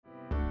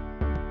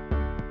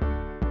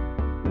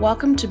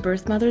Welcome to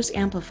Birth Mothers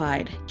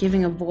Amplified,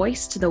 giving a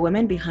voice to the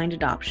women behind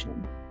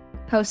adoption.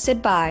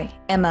 Hosted by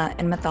Emma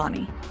and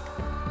Mathani.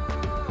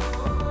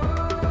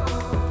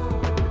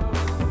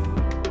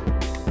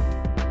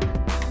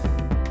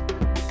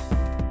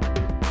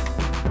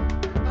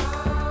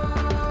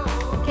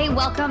 Okay,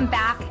 welcome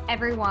back,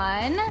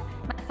 everyone.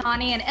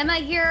 Mathani and Emma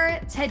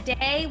here.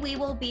 Today, we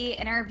will be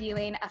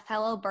interviewing a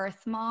fellow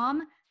birth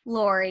mom,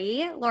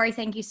 Lori. Lori,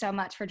 thank you so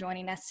much for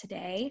joining us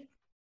today.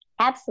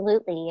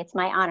 Absolutely. It's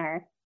my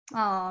honor.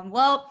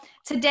 Well,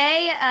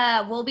 today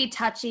we'll be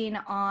touching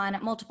on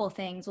multiple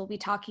things. We'll be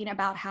talking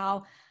about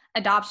how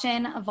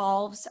adoption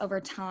evolves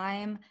over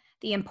time,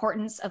 the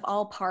importance of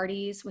all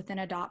parties within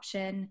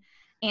adoption,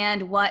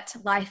 and what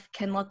life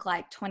can look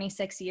like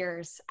 26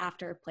 years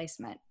after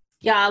placement.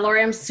 Yeah,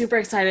 Lori, I'm super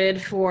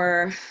excited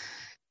for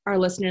our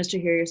listeners to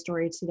hear your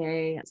story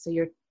today. So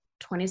you're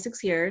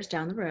 26 years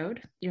down the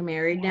road. You're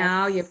married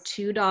now. You have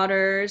 2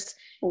 daughters.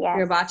 Yes.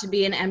 You're about to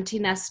be an empty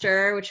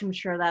nester, which I'm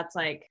sure that's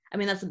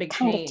that's a big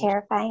kind change. of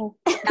terrifying.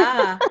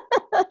 Yeah.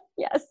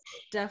 Yes.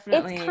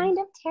 Definitely. It's kind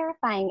of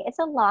terrifying. It's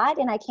a lot,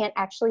 and I can't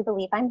actually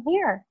believe I'm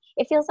here.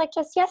 It feels like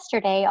just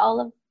yesterday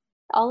all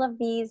of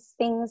these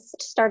things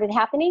started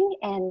happening,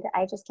 and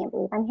I just can't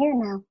believe I'm here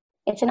now.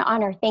 It's an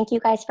honor. Thank you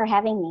guys for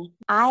having me.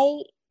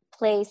 I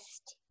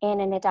placed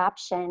in an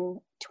adoption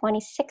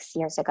 26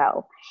 years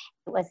ago.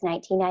 It was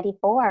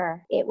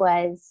 1994. It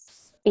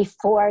was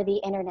before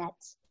the internet,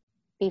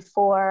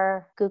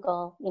 before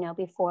Google,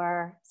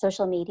 before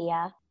social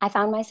media. I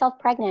found myself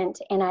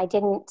pregnant, and I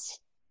didn't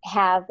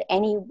have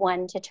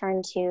anyone to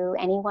turn to,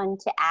 anyone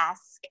to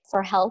ask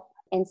for help.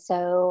 And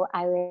so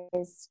I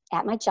was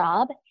at my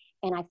job,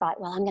 and I thought,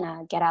 well, I'm going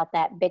to get out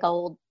that big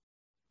old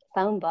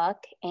phone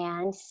book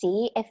and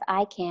see if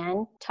I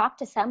can talk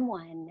to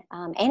someone,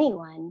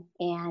 anyone.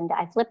 And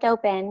I flipped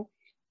open,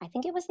 I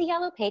think it was the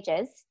Yellow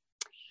Pages,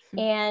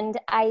 and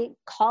I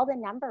called a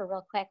number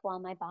real quick while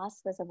my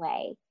boss was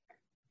away.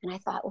 And I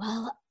thought,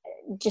 well,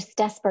 just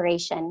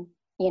desperation,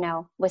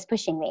 was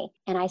pushing me.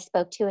 And I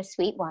spoke to a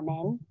sweet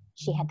woman.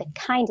 She had the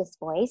kindest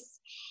voice.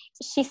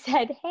 She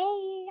said,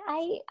 hey,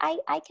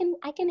 I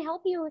can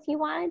help you if you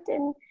want.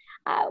 And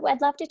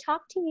I'd love to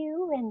talk to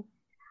you. And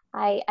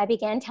I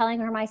began telling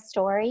her my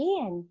story,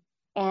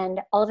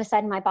 and all of a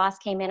sudden my boss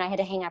came in. I had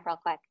to hang up real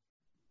quick.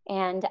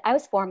 And I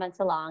was 4 months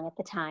along at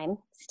the time,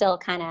 still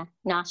kind of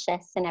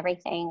nauseous and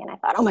everything. And I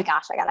thought, oh my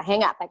gosh, I got to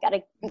hang up. I got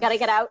to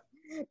get out.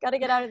 Got to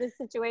get out of this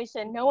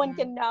situation. No one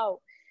can know.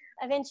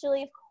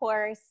 Eventually, of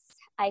course,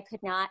 I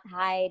could not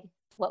hide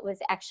what was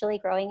actually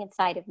growing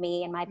inside of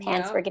me, and my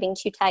pants were getting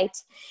too tight.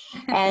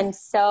 And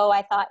so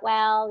I thought,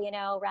 well,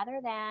 rather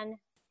than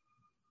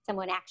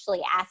someone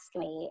actually ask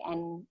me,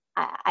 and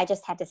I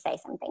just had to say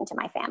something to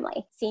my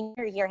family.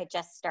 Senior year had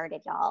just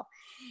started, y'all.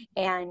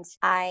 And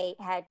I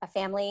had a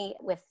family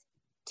with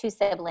 2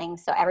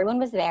 siblings. So everyone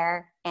was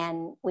there,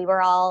 and we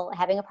were all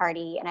having a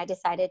party. And I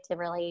decided to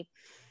really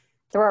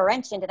throw a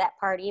wrench into that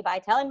party by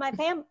telling my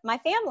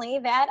family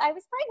that I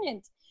was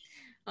pregnant.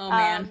 Oh,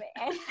 man.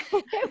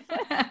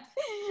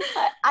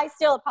 I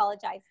still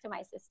apologize to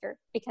my sister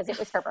because it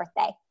was her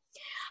birthday.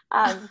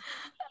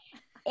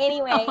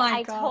 Anyway,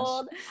 I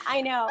told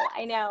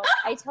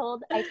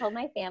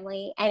my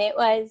family, and it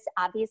was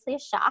obviously a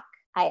shock.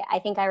 I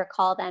think I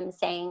recall them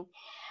saying,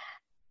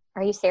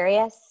 are you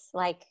serious?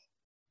 Like,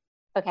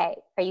 okay,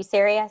 are you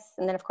serious?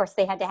 And then of course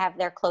they had to have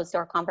their closed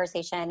door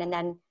conversation and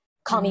then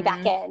call me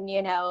back in,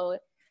 to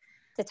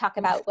talk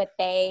about what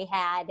they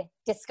had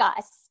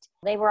discussed.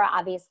 They were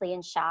obviously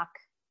in shock,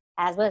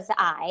 as was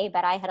I,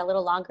 but I had a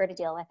little longer to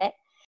deal with it.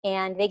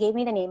 And they gave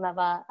me the name of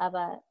a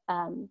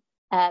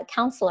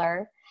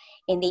counselor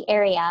in the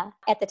area.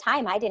 At the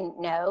time, I didn't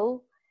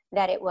know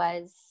that it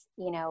was,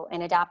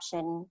 an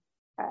adoption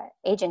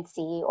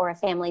agency or a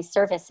family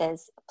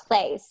services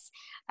place.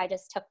 I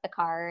just took the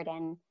card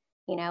and,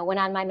 went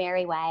on my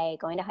merry way,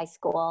 going to high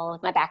school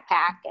with my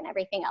backpack and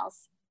everything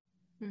else.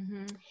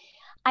 Mm-hmm.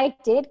 I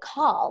did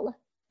call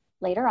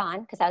later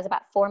on, because I was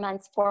about 4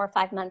 or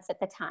 5 months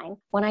at the time.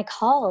 When I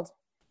called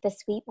the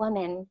sweet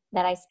woman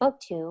that I spoke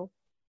to,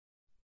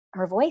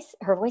 her voice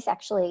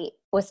actually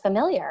was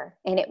familiar,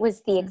 and it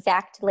was the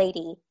exact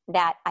lady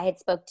that I had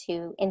spoke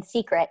to in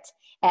secret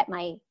at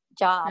my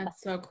job.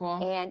 That's so cool.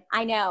 And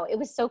I know, it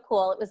was so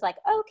cool. It was like,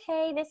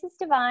 okay, this is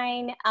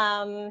divine.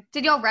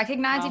 Did y'all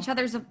recognize each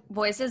other's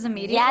voices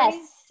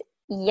immediately?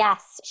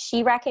 Yes.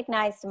 She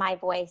recognized my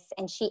voice,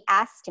 and she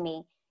asked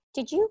me,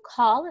 did you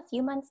call a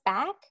few months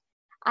back?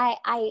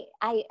 I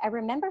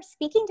remember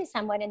speaking to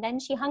someone, and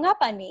then she hung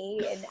up on me,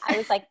 and I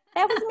was like,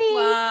 that was me.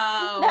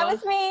 Wow. That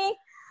was me.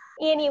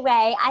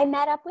 Anyway, I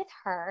met up with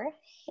her,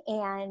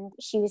 and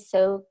she was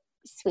so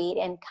sweet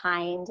and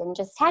kind, and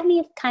just had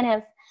me kind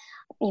of,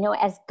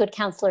 as good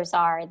counselors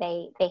are,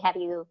 they have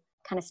you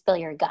kind of spill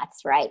your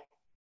guts, right?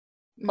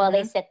 Mm-hmm. While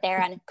they sit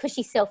there on a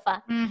cushy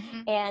sofa.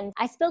 Mm-hmm. And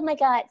I spilled my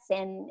guts,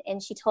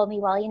 and she told me,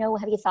 well,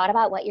 have you thought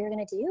about what you're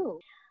going to do?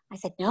 I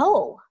said,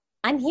 no,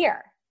 I'm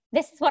here.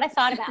 This is what I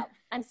thought about.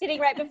 I'm sitting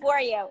right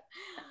before you.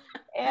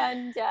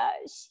 And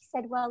she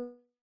said, well,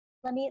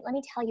 let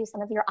me tell you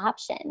some of your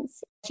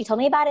options. She told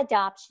me about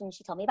adoption.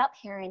 She told me about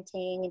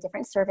parenting and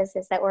different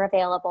services that were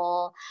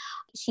available.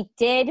 She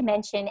did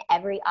mention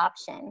every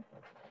option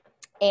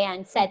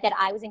and said that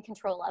I was in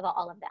control of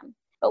all of them.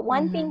 But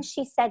one thing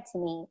she said to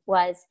me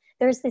was,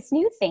 there's this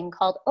new thing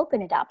called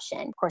open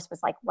adoption. Of course,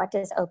 was like, what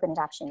does open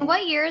adoption mean?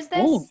 What year is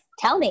this? Mean?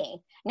 Tell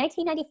me.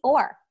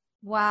 1994.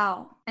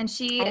 Wow. And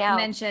she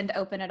mentioned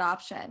open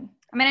adoption.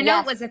 I mean, I know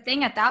it was a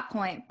thing at that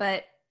point,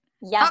 but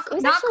yes, it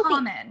was not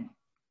common.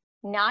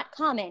 Not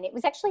common. It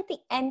was actually at the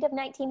end of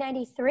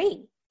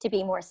 1993, to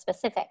be more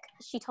specific.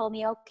 She told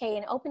me, okay,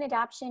 in open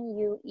adoption,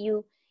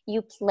 you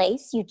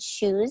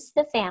choose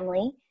the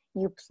family,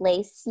 you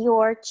place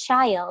your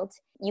child,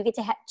 you get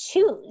to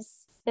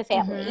choose the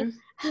family,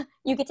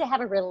 you get to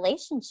have a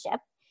relationship,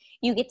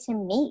 you get to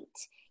meet,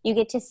 you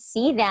get to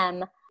see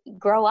them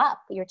grow up,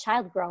 your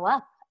child grow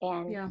up.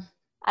 And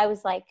I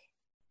was like,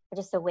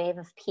 just a wave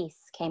of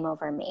peace came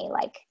over me.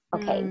 Like,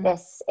 okay,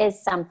 this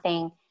is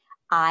something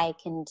I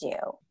can do.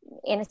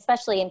 And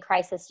especially in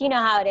crisis, you know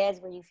how it is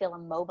where you feel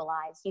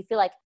immobilized. You feel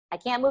like, I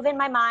can't move in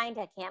my mind.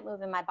 I can't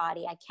move in my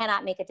body. I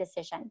cannot make a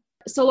decision.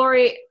 So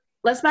Lori,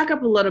 let's back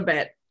up a little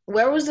bit.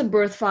 Where was the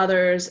birth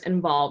father's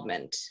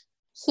involvement?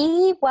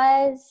 He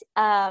was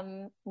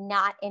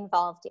not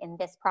involved in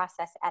this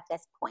process at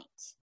this point.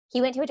 He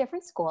went to a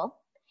different school.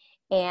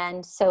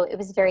 And so it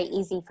was very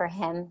easy for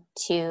him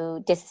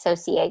to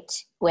disassociate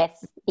with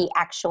the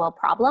actual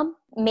problem.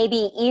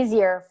 Maybe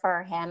easier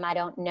for him, I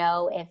don't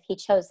know if he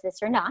chose this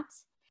or not,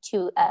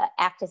 to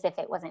act as if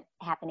it wasn't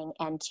happening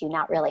and to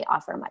not really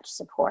offer much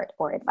support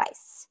or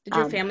advice. Did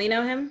your family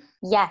know him?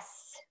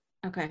 Yes.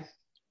 Okay.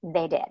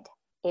 They did.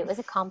 It was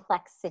a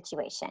complex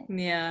situation.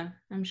 Yeah,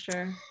 I'm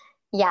sure.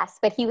 Yes,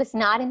 but he was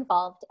not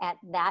involved at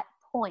that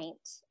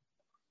point.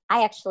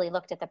 I actually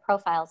looked at the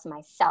profiles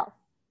myself.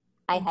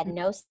 I had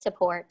no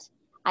support.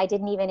 I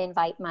didn't even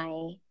invite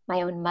my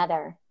own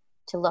mother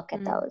to look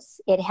at those.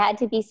 It had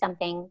to be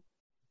something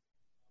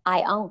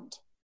I owned.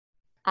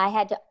 I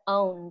had to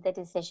own the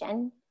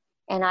decision,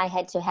 and I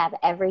had to have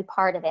every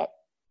part of it.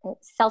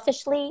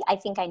 Selfishly, I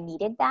think I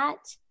needed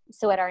that.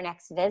 So at our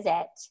next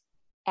visit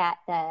at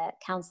the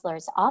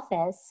counselor's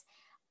office,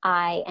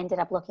 I ended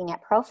up looking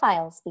at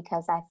profiles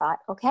because I thought,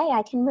 okay,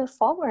 I can move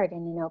forward in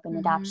an open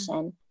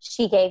adoption.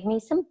 She gave me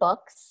some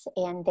books,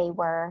 and they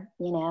were,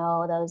 you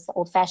know, those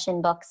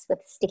old-fashioned books with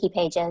sticky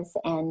pages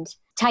and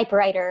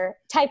typewriter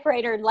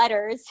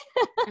letters.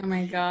 Oh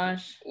my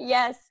gosh.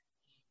 Yes.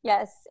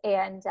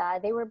 And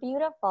they were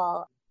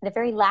beautiful. The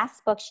very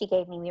last book she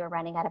gave me, we were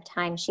running out of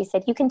time. She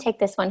said, you can take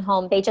this one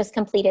home. They just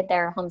completed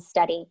their home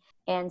study.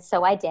 And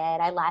so I did.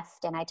 I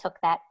left and I took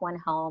that one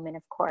home, and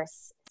of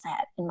course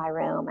sat in my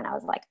room, and I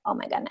was like, oh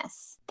my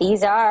goodness,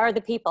 these are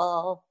the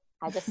people.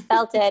 I just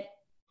felt it.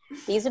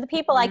 These are the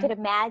people I could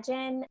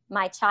imagine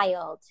my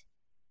child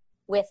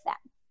with them.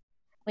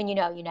 When you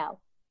know, you know.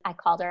 I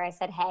called her. I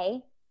said,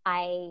 hey,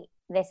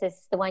 this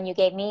is the one you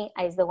gave me.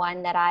 Is the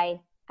one that I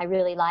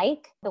really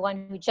like. The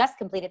one who just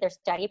completed their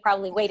study,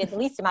 probably waited the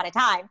least amount of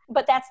time,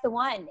 but that's the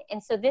one.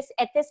 And so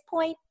at this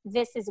point,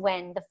 this is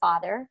when the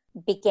father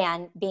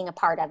began being a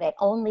part of it,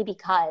 only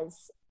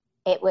because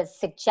it was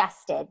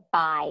suggested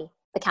by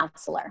the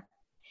counselor.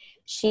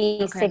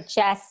 She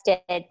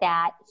suggested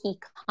that he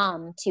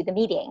come to the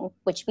meeting,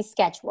 which we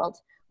scheduled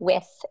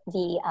with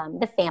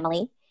the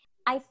family.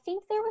 I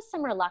think there was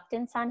some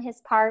reluctance on his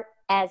part,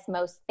 as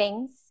most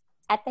things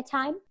at the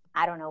time.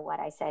 I don't know what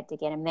I said to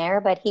get him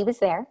there, but he was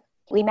there.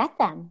 We met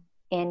them,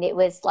 and it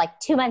was like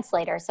 2 months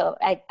later. So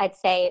I'd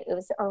say it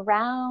was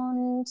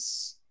around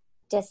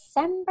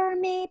December,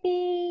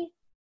 maybe.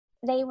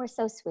 They were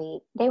so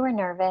sweet. They were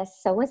nervous.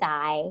 So was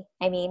I.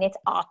 I mean, it's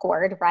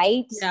awkward,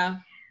 right? Yeah.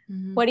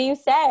 What do you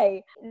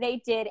say?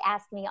 They did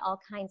ask me all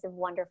kinds of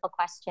wonderful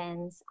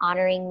questions,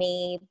 honoring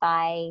me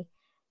by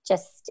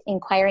just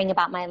inquiring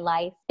about my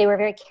life. They were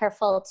very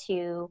careful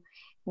to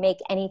make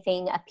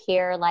anything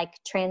appear like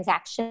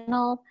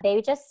transactional.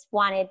 They just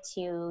wanted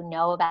to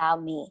know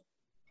about me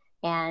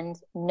and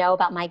know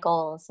about my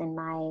goals and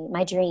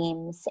my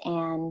dreams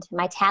and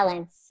my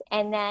talents.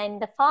 And then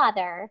the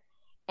father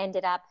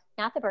ended up,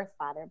 not the birth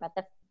father, but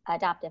the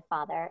adoptive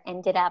father,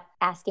 ended up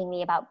asking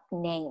me about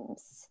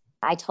names.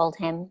 I told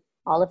him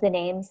all of the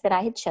names that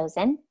I had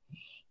chosen,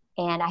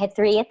 and I had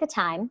 3 at the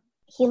time.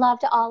 He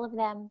loved all of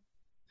them.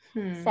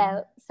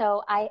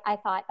 So I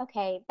thought,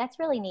 okay, that's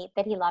really neat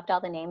that he loved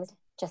all the names.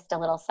 Just a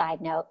little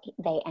side note,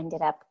 they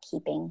ended up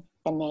keeping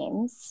the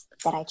names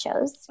that I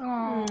chose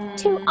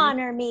to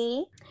honor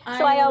me.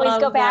 So I always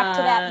go back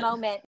to that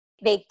moment.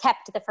 They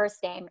kept the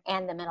first name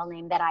and the middle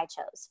name that I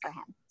chose for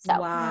him. So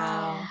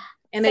wow.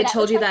 And they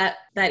told you that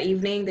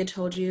evening? They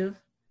told you?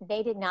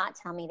 They did not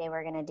tell me they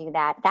were going to do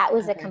that. That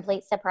was a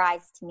complete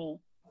surprise to me.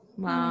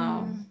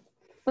 Wow.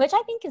 Which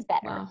I think is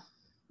better. Wow.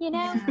 You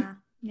know?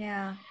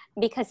 Yeah.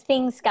 Because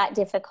things got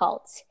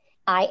difficult.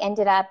 I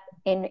ended up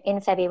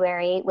in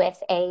February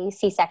with a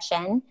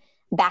C-section.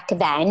 Back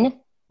then,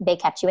 they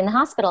kept you in the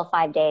hospital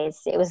 5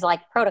 days. It was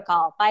like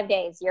protocol, 5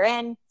 days. You're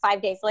in,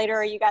 5 days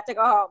later, you got to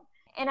go home.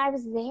 And I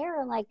was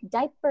there like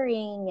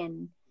diapering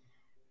and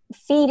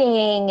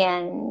feeding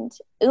and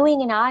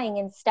oohing and ahhing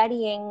and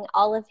studying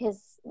all of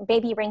his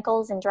baby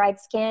wrinkles and dried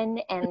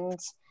skin and,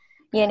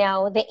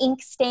 the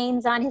ink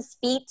stains on his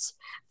feet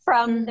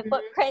from the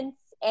footprints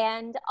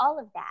and all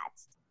of that.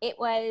 It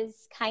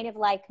was kind of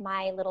like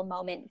my little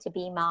moment to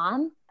be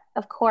mom.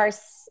 Of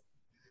course,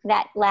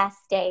 that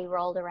last day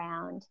rolled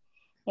around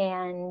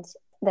and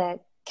the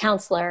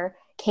counselor,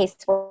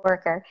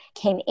 caseworker,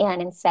 came in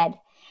and said,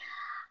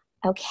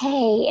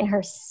 okay, in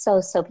her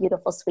so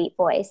beautiful, sweet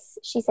voice,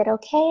 she said,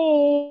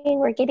 okay,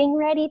 we're getting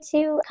ready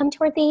to come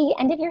toward the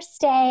end of your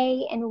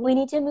stay and we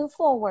need to move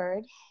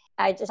forward.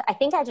 I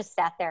think I just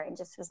sat there and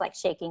just was like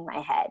shaking my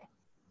head.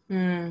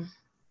 And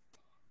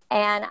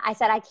I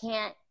said, I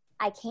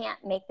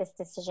can't make this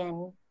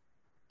decision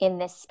in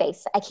this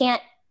space. I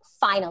can't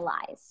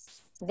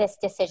finalize this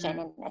decision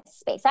in this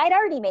space. I had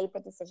already made the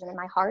decision in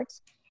my heart,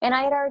 and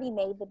I had already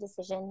made the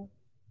decision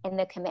and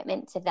the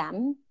commitment to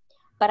them,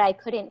 but I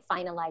couldn't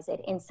finalize it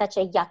in such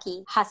a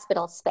yucky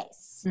hospital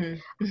space.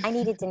 I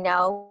needed to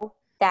know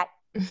that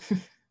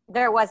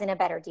there wasn't a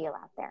better deal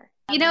out there.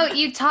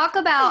 You talk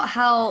about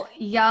how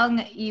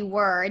young you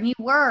were, and you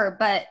were,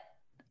 but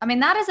I mean,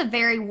 that is a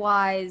very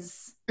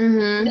wise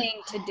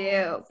thing to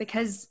do,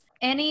 because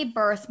any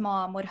birth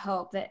mom would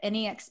hope that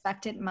any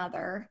expectant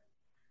mother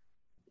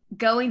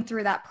going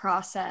through that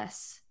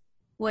process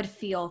would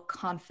feel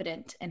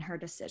confident in her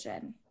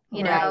decision,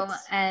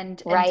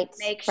 and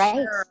make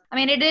sure. I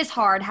mean, it is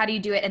hard. How do you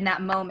do it in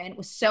that moment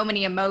with so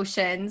many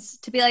emotions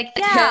to be like,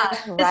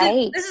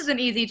 this is an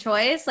easy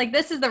choice. Like,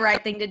 this is the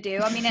right thing to do.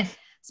 I mean,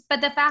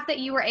 but the fact that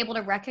you were able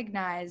to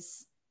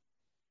recognize,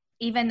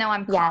 even though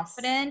I'm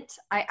confident,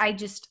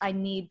 I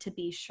need to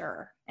be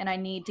sure, and I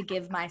need to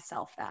give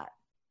myself that.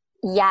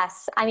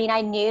 Yes. I mean,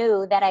 I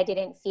knew that I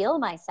didn't feel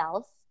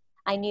myself.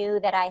 I knew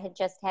that I had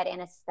just had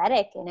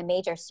anesthetic and a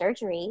major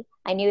surgery.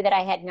 I knew that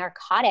I had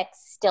narcotics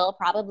still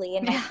probably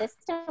in my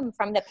system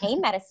from the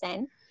pain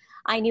medicine.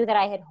 I knew that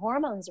I had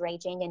hormones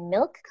raging and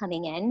milk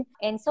coming in.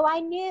 And so I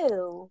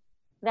knew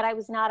that I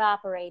was not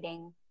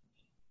operating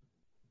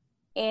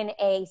in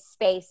a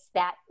space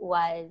that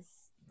I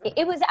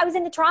was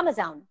in the trauma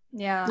zone.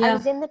 Yeah. I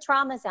was in the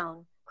trauma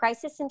zone,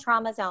 crisis and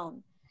trauma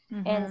zone.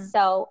 And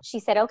so she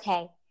said,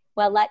 okay,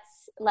 well,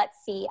 let's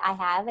see. I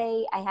have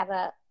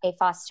a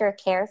foster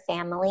care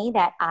family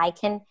that I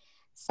can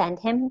send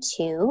him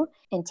to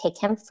and take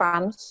him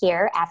from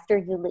here after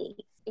you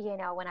leave.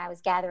 When I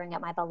was gathering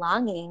up my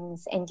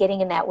belongings and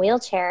getting in that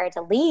wheelchair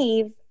to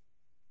leave,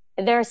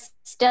 there's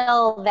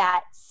still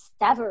that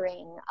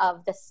severing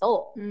of the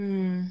soul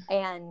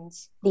and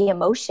the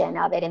emotion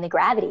of it and the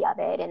gravity of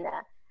it. And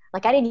I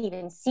didn't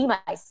even see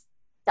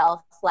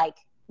myself like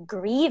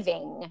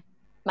grieving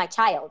my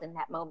child in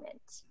that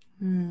moment.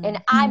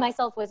 And I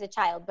myself was a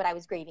child, but I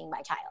was grieving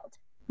my child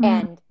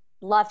and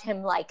loved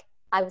him like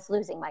I was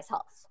losing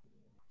myself.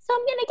 So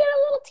I'm going to get a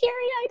little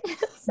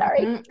teary-eyed.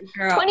 Sorry.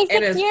 Girl,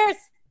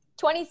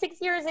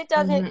 26 years, it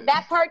doesn't,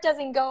 that part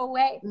doesn't go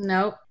away.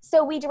 Nope.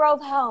 So we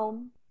drove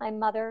home. My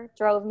mother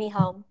drove me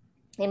home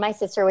and my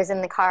sister was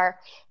in the car,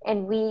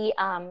 and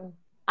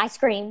I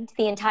screamed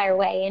the entire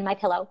way in my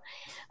pillow.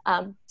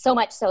 So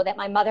much so that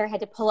my mother had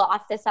to pull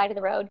off the side of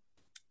the road.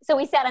 So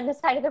we sat on the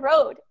side of the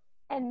road,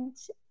 and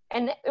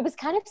it was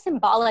kind of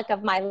symbolic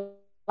of my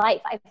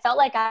life. I felt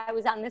like I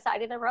was on the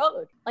side of the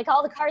road. Like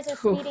all the cars are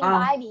speeding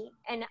by me,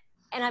 and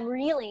I'm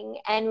reeling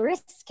and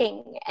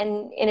risking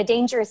and in a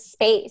dangerous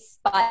space,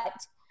 but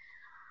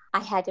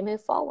I had to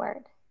move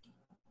forward.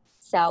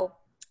 So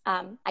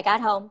I got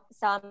home,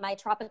 saw my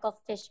tropical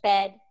fish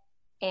bed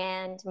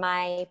and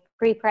my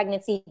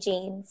pre-pregnancy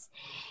jeans,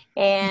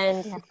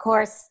 and of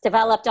course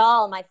developed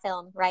all my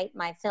film, right?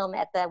 My film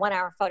at the 1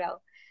 hour photo,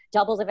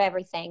 doubles of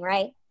everything,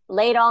 right?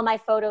 Laid all my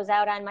photos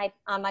out on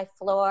my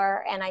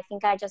floor, and I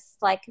think I just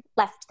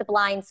left the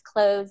blinds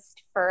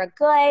closed for a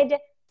good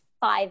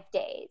 5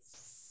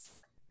 days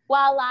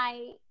while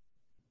I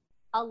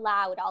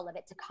allowed all of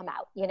it to come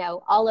out,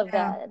 all of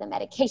the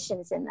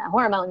medications and the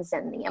hormones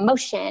and the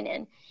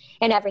emotion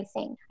and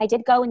everything. I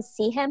did go and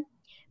see him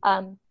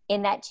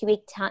in that 2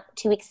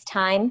 weeks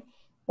time.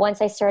 Once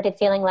I started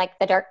feeling like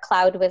the dark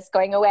cloud was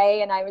going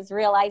away, and I was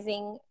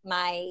realizing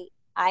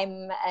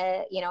I'm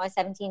a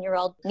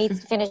 17-year-old, needs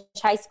to finish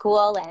high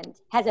school and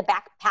has a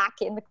backpack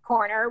in the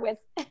corner with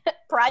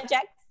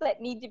projects that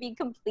need to be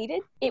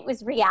completed. It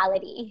was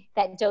reality,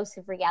 that dose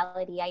of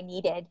reality I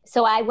needed.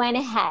 So I went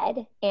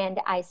ahead and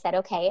I said,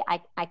 okay,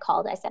 I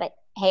called. I said,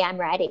 hey, I'm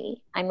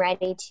ready. I'm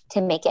ready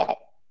to make it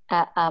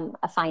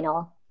a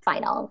final.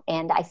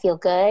 And I feel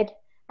good.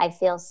 I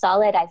feel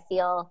solid. I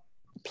feel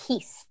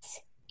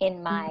peace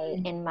in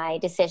my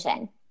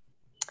decision.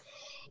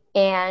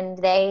 And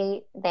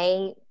they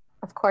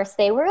of course,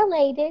 they were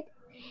elated,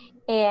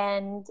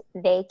 and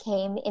they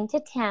came into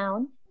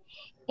town,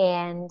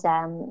 and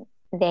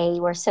they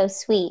were so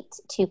sweet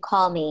to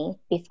call me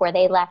before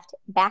they left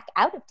back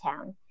out of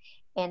town.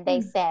 And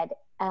they said,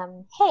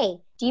 hey,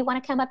 do you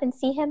want to come up and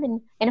see him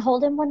and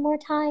hold him one more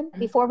time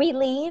before we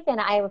leave?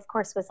 And I, of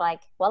course, was like,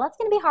 well, that's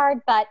going to be hard,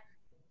 but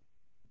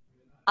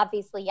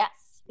obviously,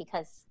 yes,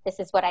 because this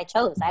is what I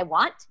chose. I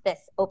want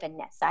this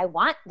openness. I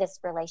want this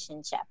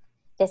relationship.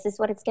 This is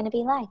what it's going to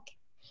be like.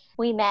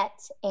 We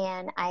met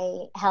and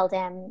I held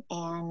him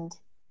and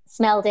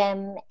smelled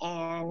him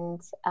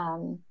and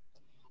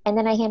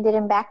then I handed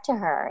him back to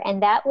her.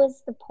 And that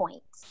was the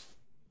point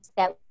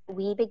that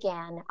we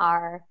began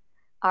our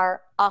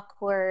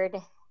awkward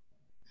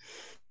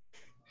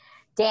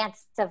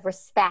dance of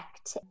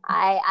respect.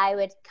 I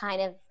would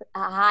kind of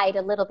hide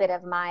a little bit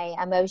of my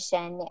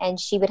emotion and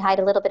she would hide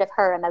a little bit of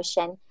her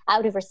emotion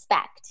out of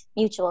respect,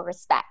 mutual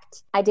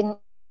respect. I didn't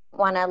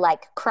want to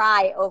like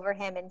cry over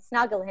him and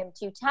snuggle him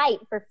too tight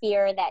for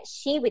fear that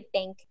she would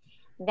think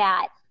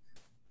that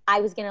I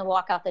was going to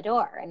walk out the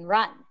door and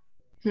run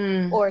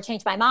or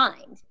change my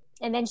mind.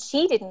 And then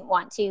she didn't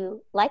want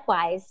to,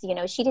 likewise, you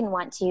know, she didn't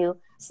want to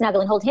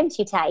snuggle and hold him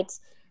too tight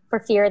for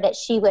fear that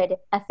she would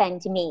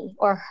offend me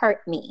or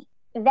hurt me.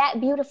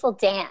 That beautiful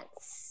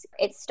dance,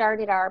 it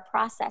started our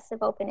process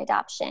of open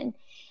adoption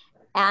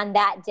on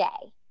that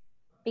day.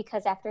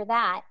 Because after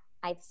that,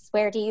 I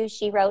swear to you,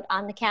 she wrote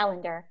on the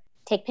calendar,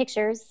 take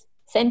pictures,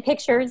 send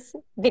pictures,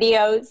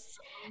 videos,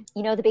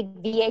 you know, the big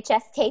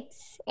VHS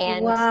tapes.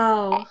 And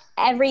wow.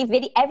 every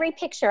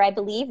picture I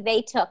believe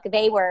they took,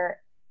 they were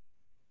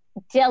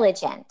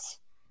diligent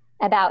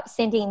about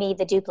sending me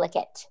the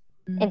duplicate.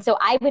 And so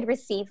I would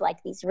receive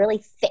like these really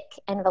thick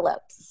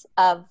envelopes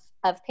of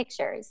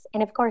pictures.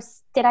 And of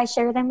course, did I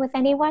share them with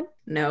anyone?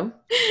 No.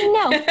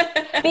 No,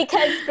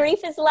 because grief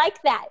is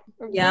like that.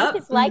 Yep.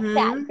 Grief is like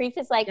that. Grief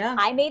is like,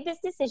 I made this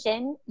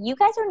decision. You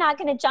guys are not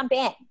going to jump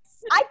in.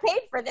 I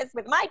paid for this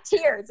with my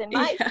tears and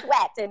my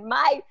sweat and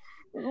my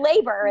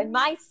labor and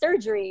my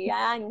surgery,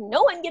 and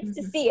no one gets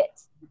to see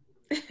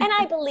it. And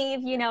I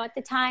believe, you know, at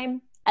the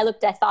time I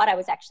thought I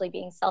was actually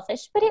being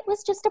selfish, but it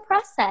was just a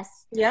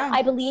process. Yeah.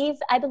 I believe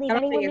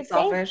anyone would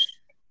say,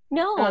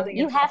 no,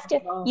 you have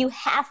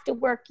to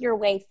work your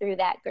way through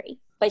that grief.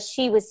 But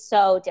she was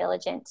so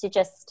diligent to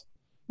just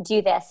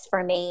do this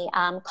for me.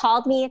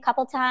 Called me a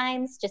couple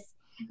times, just,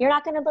 you're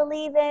not going to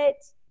believe it.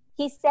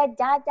 He said,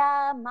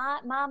 Dada,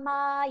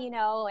 mama, you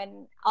know,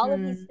 and all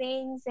of these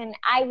things. And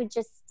I would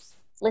just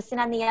listen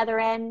on the other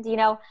end, you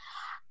know.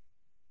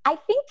 I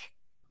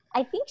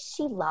think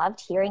she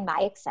loved hearing my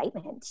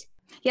excitement.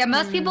 Yeah,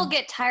 most people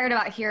get tired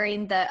about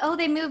hearing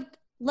they moved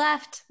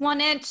left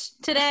 1 inch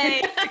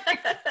today.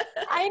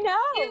 I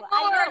know.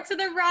 More to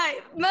the right.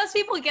 Most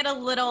people get a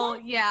little,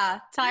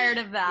 tired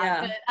of that.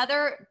 Yeah.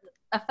 But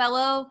a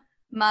fellow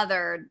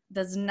mother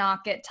does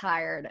not get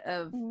tired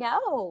of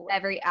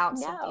every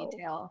ounce of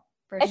detail.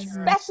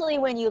 Especially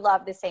when you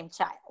love the same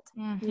child.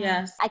 Mm-hmm.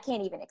 Yes. I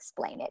can't even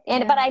explain it.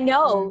 But I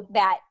know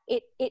that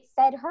it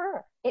fed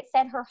her. It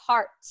fed her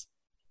heart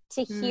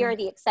to hear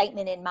the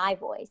excitement in my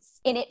voice.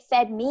 And it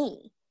fed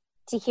me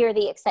to hear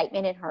the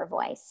excitement in her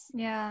voice.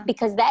 Yeah.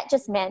 Because that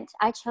just meant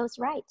I chose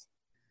right.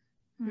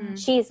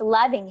 She's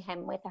loving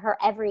him with her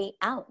every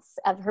ounce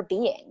of her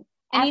being.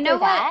 And After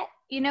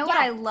what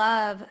I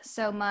love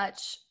so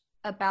much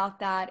about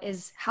that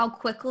is how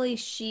quickly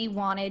she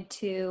wanted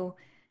to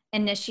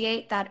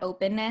initiate that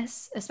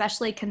openness,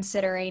 especially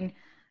considering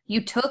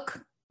you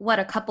took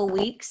a couple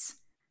weeks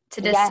to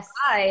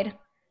decide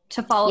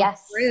to follow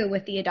through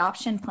with the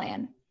adoption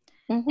plan.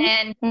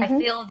 And I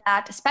feel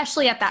that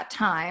especially at that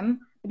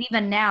time, but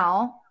even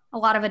now, a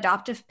lot of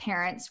adoptive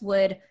parents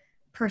would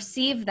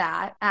perceive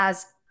that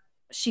as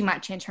she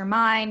might change her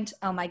mind.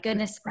 Oh my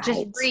goodness.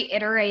 Just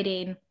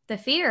reiterating the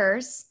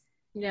fears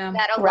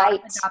that a lot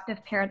of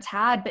adoptive parents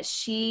had, but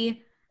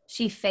she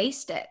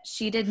faced it.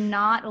 She did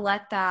not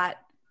let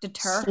that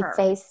deter her.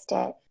 She faced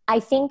it. I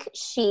think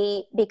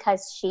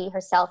because she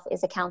herself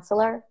is a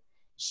counselor,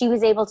 she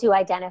was able to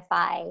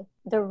identify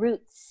the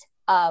roots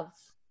of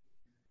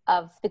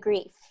the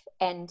grief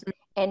and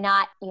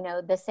not, you know,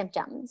 the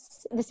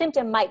symptoms. The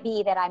symptom might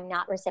be that I'm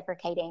not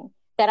reciprocating,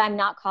 that I'm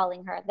not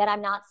calling her, that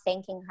I'm not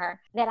thanking her,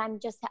 that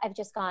I've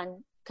just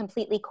gone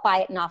completely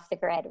quiet and off the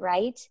grid,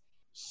 right?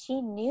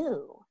 She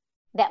knew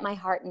that my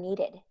heart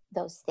needed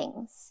those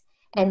things.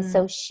 And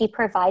so she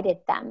provided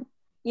them.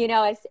 You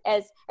know,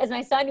 as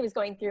my son was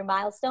going through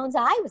milestones,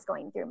 I was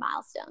going through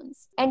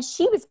milestones, and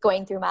she was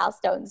going through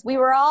milestones. We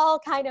were all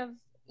kind of,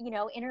 you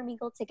know,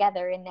 intermingled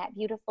together in that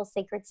beautiful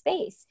sacred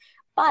space.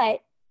 But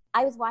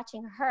I was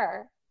watching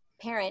her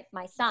parent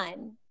my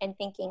son and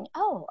thinking,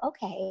 oh,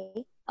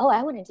 okay. Oh,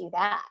 I want to do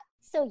that.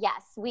 So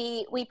yes,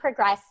 we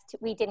progressed.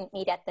 We didn't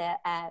meet at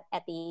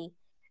the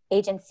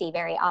agency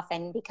very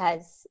often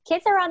because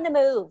kids are on the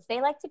move.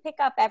 They like to pick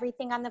up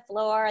everything on the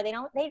floor.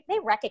 They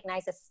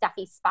recognize a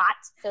stuffy spot,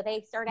 so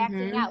they start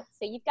acting out.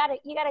 So you got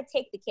to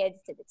take the kids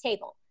to the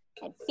table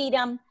and feed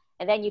them,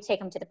 and then you take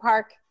them to the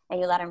park and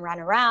you let them run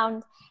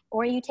around,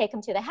 or you take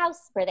them to the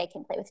house where they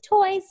can play with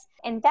toys.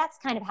 And that's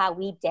kind of how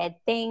we did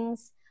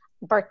things.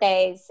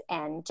 Birthdays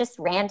and just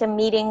random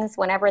meetings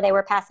whenever they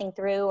were passing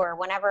through or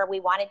whenever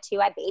we wanted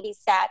to. I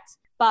babysat.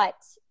 But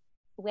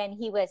when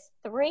he was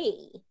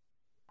 3,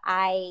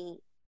 I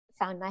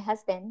found my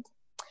husband.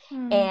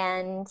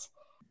 And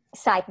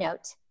side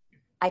note,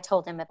 I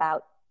told him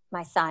about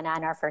my son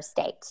on our first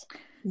date.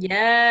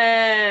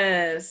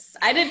 Yes,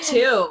 I did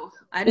too.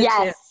 I do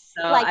too.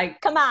 So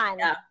come on,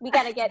 yeah. we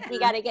gotta get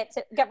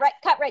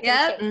cut right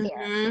to the chase here.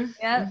 Mm-hmm.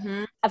 Yep.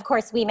 Mm-hmm. Of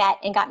course, we met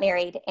and got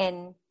married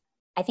in,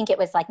 I think it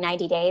was like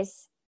 90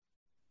 days.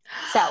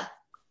 So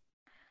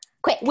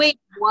quick. Wait,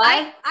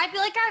 what? I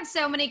feel like I have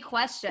so many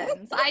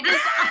questions. I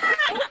just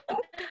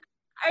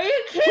Are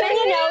you kidding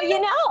When me?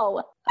 you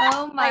know.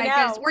 Oh my I know.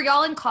 goodness. Were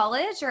y'all in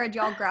college or had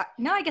y'all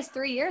no, I guess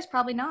 3 years,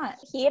 probably not.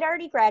 He had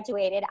already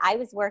graduated. I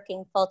was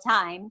working full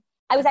time.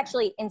 I was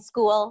actually in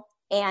school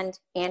and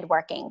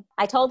working.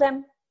 I told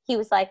him. He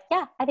was like,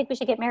 "Yeah, I think we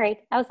should get married."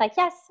 I was like,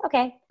 "Yes,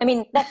 okay." I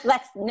mean, that's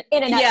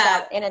in a nutshell.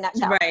 Yeah. In a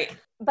nutshell, Right.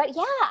 But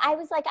yeah, I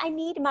was like, I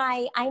need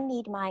my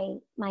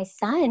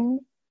son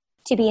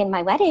to be in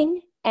my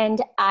wedding,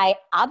 and I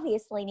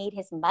obviously need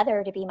his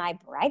mother to be my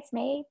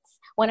bridesmaids.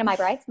 One of my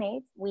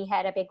bridesmaids. We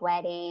had a big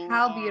wedding.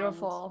 How and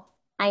beautiful.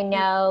 I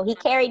know. He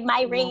carried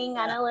my love ring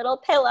that. on a little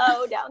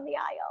pillow down the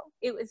aisle.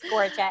 It was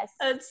gorgeous.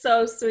 That's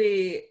so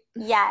sweet.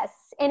 Yes.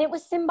 And it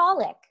was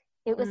symbolic.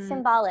 It was Mm.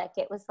 symbolic.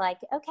 It was like,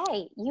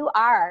 okay, you're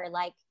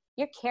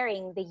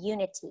carrying the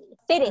unity.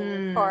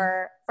 Fitting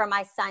for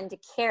my son to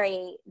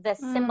carry the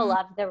symbol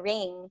of the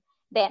ring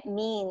that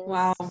means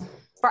Wow.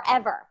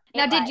 forever.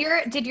 Now, It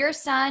was. did your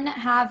son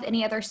have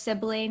any other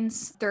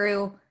siblings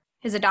through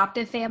his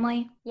adoptive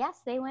family?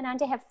 Yes, they went on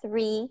to have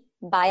 3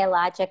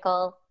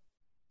 biological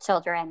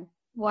children.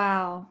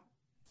 Wow.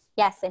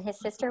 Yes, and his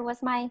sister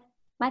was my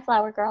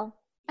flower girl.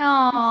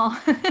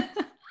 Oh.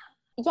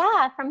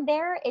 Yeah, from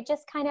there, it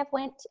just kind of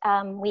went,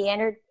 we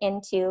entered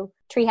into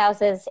tree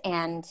houses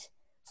and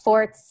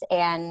forts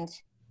and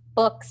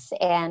books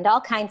and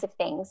all kinds of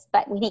things.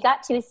 But when he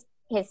got to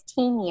his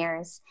teen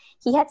years,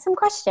 he had some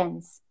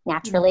questions,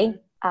 naturally.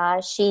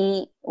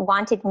 She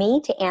wanted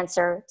me to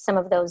answer some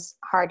of those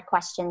hard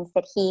questions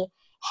that he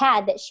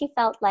had that she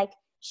felt like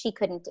she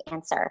couldn't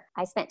answer.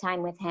 I spent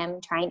time with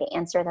him trying to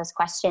answer those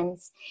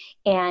questions.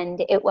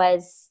 And it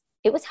was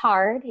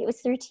hard. It was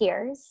through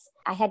tears.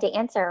 I had to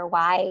answer,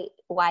 why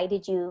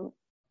did you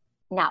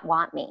not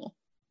want me?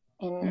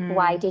 And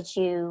why did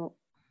you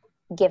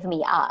give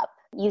me up?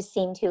 You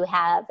seem to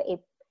have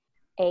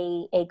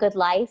a good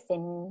life.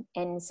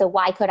 And so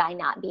why could I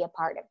not be a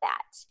part of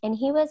that? And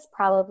he was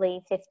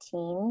probably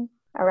 15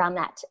 around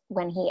that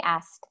when he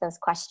asked those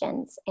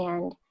questions.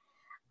 And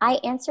I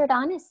answered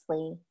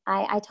honestly.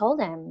 I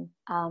told him,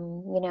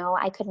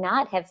 I could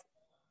not have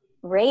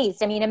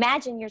raised,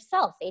 imagine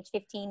yourself, age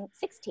 15,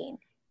 16,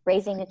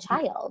 raising a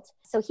child.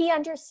 So he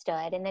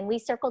understood. And then we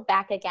circled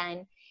back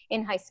again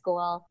in high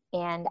school,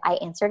 and I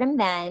answered him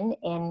then.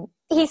 And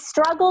he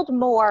struggled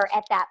more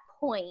at that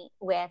point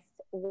with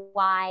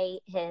why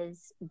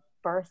his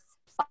birth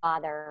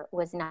father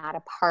was not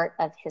a part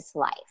of his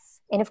life.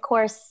 And of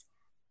course,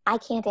 I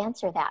can't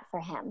answer that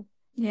for him.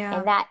 Yeah.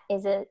 And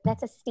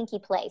that's a stinky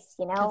place,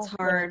 That's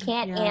hard. You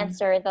can't Yeah.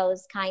 answer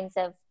those kinds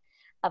of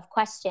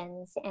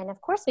questions. And of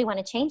course we want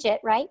to change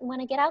it, right? We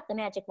want to get out the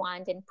magic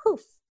wand and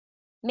poof,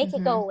 make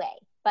it go away.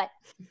 But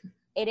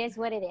it is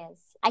what it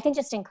is. I can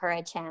just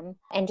encourage him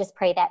and just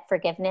pray that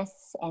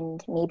forgiveness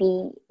and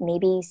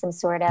maybe some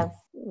sort of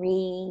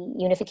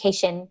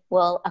reunification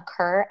will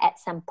occur at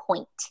some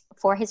point.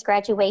 For his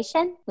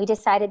graduation, we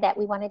decided that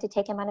we wanted to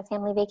take him on a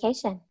family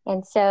vacation.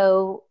 And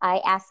so I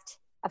asked,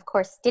 of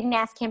course, didn't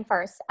ask him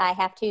first. I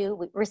have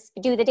to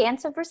do the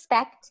dance of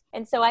respect.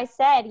 And so I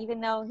said,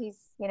 even though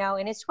he's,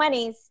 in his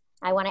 20s,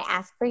 I want to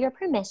ask for your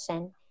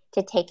permission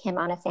to take him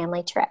on a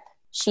family trip.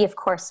 She, of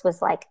course,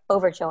 was like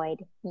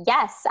overjoyed.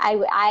 Yes,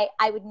 I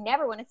would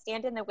never want to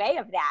stand in the way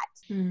of that.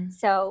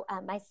 So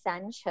my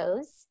son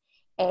chose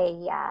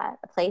a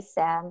place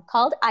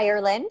called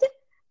Ireland.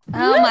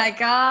 Oh my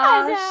gosh.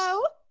 I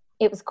know.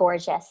 It was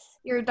gorgeous.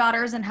 Your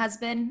daughters and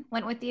husband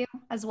went with you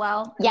as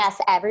well? Yes,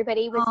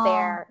 everybody was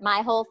there,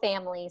 my whole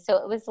family. So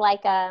it was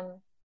like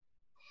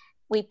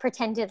we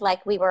pretended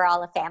like we were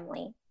all a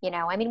family. We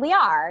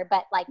are,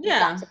 but like we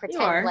got to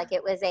pretend like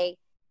it was a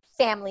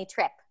family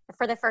trip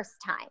for the first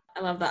time.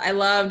 I love that. I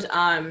loved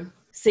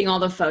seeing all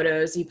the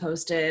photos you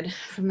posted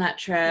from that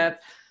trip.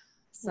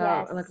 So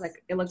Yes. it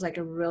looked like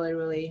a really,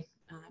 really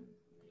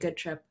good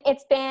trip.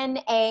 It's been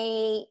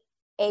a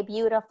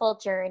beautiful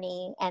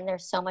journey, and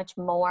there's so much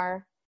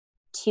more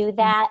to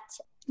that.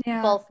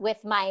 Yeah. Both with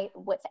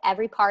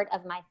every part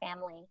of my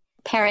family,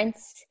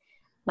 parents,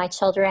 my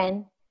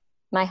children,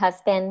 my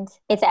husband.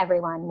 It's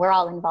everyone. We're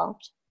all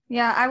involved.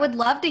 Yeah, I would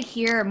love to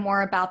hear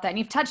more about that. And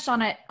you've touched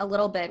on it a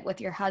little bit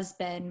with your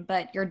husband,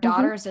 but your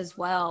daughters as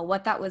well,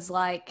 what that was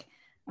like.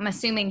 I'm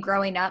assuming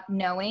growing up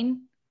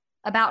knowing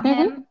about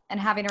him and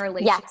having a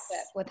relationship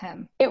with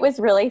him. It was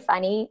really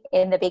funny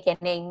in the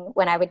beginning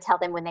when I would tell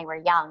them when they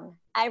were young.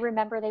 I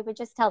remember they would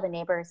just tell the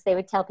neighbors. They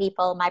would tell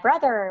people, my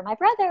brother, I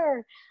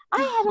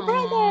have a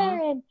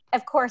brother. And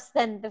of course,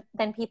 then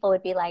people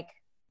would be like,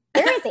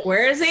 where is he?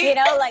 Where is he?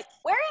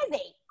 Where is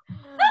he?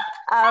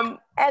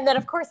 And then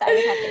of course I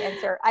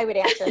would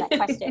answer that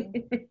question.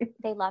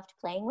 They loved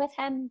playing with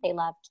him. They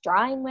loved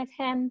drawing with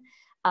him.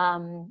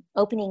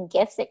 opening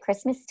gifts at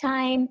Christmas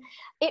time.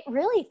 It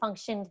really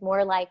functioned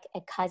more like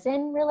a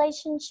cousin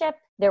relationship.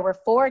 There were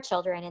 4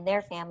 children in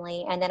their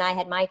family, and then I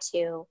had my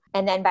 2.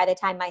 And then by the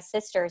time my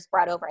sisters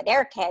brought over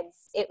their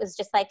kids, it was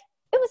just like,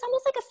 it was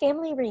almost like a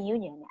family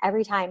reunion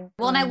every time.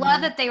 Well, and I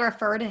love that they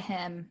refer to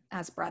him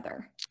as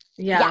brother.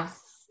 Yeah.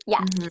 Yes.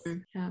 Yeah.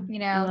 You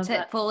know, to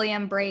that. fully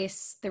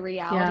embrace the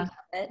reality of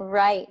it.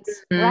 Right.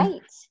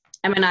 Right.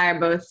 Em and I are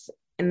both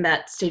in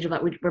that stage of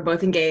like, we're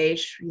both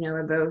engaged. You know,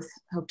 we both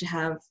hope to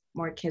have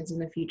more kids in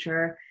the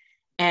future.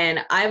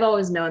 And I've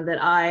always known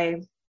that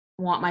I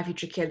want my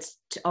future kids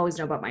to always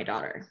know about my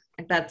daughter.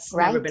 Like that's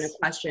never been a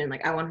question.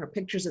 Like I want her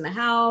pictures in the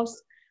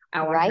house.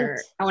 I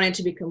want it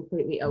to be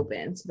completely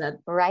open so that,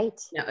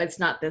 you know, it's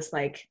not this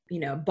like, you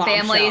know,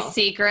 family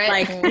secret.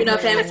 Like, you know,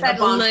 family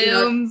that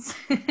looms.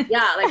 You know,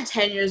 yeah, like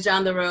 10 years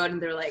down the road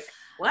and they're like,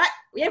 what?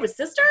 We have a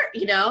sister?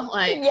 You know,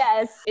 like,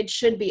 it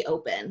should be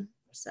open.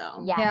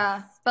 So,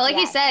 yeah. But like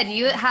you said,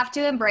 you have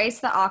to embrace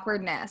the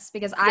awkwardness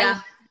because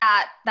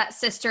that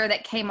sister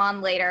that came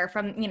on later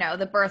from, you know,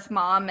 the birth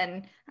mom,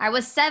 and I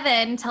was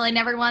 7 telling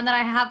everyone that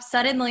I have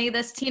suddenly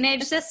this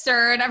teenage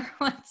sister and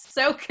everyone's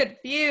so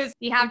confused.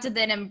 You have to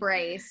then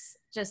embrace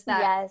just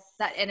that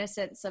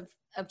innocence of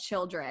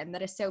children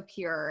that is so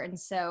pure and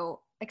so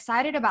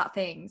excited about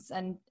things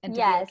and to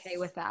be okay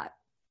with that.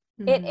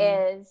 It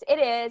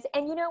is.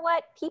 And you know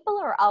what? People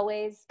are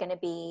always going to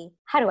be,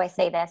 how do I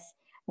say this?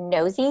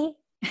 Nosy.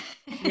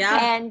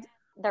 And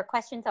their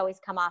questions always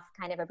come off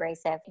kind of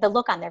abrasive. The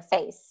look on their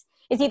face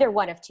is either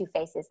one of 2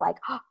 faces, like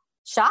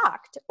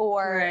shocked,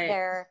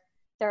 or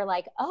they're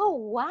like, oh,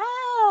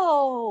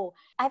 wow.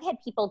 I've had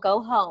people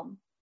go home,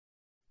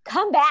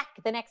 come back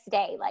the next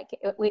day, like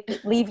we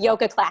leave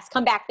yoga class,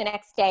 come back the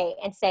next day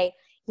and say,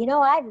 you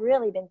know, I've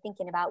really been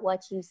thinking about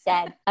what you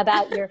said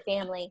about your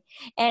family,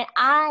 and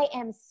I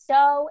am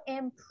so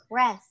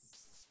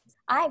impressed.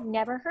 I've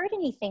never heard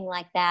anything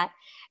like that.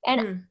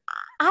 And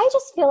I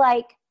just feel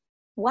like,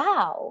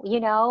 wow, you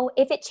know,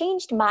 if it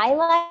changed my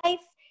life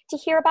to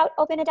hear about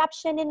open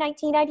adoption in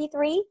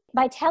 1993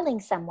 by telling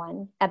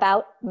someone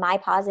about my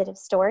positive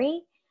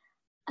story,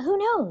 who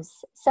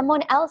knows?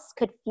 Someone else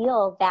could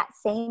feel that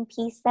same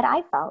peace that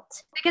I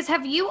felt. Because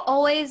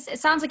it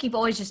sounds like you've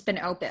always just been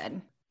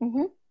open.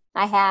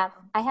 I have.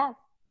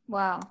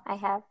 Wow. I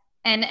have.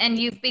 And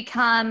you've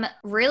become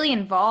really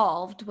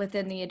involved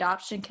within the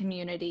adoption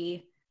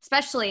community,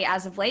 especially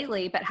as of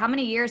lately, but how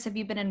many years have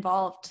you been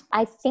involved?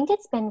 I think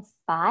it's been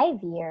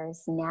 5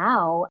 years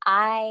now.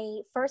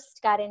 I first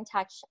got in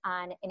touch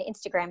on an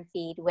Instagram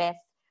feed with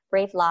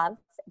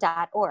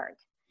bravelove.org.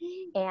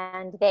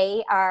 And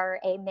they are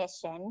a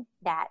mission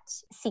that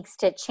seeks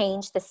to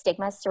change the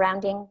stigma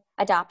surrounding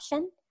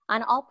adoption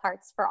on all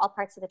parts, for all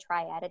parts of the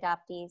triad: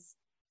 adoptees,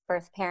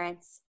 birth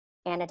parents,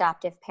 and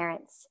adoptive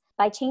parents,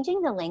 by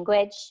changing the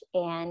language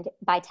and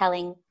by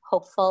telling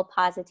hopeful,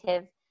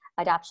 positive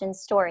adoption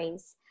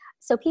stories.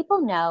 So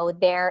people know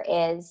there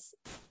is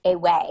a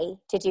way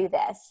to do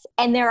this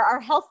and there are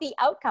healthy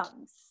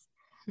outcomes.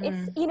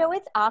 It's, you know,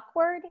 it's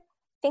awkward.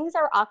 Things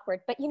are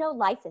awkward, but you know,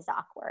 life is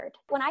awkward.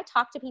 When I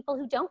talk to people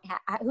who don't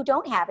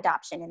have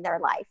adoption in their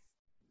life,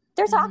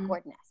 there's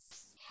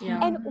awkwardness.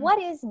 And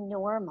what is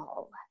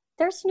normal?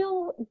 There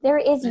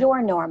is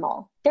your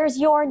normal. There's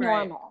your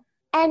normal.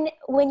 And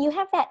when you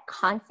have that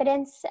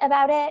confidence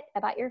about it,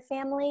 about your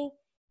family,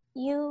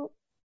 you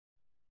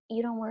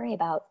don't worry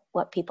about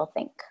what people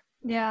think.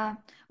 Yeah.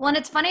 Well, and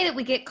it's funny that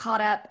we get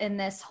caught up in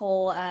this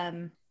whole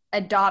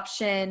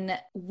adoption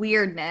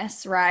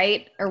weirdness,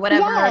 right? Or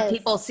whatever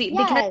people see.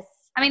 Because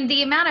I mean,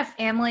 the amount of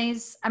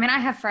families, I mean, I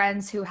have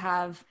friends who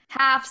have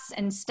halves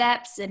and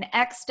steps and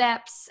X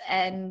steps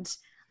and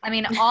I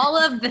mean, all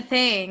of the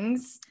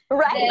things.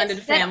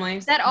 Blended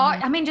families. That are,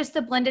 I mean, just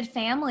the blended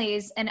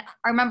families. And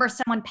I remember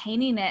someone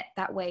painting it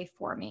that way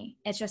for me.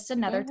 It's just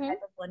another type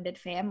of blended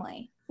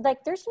family.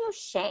 Like there's no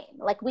shame.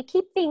 Like we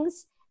keep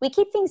things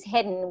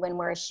hidden when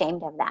we're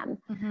ashamed of them.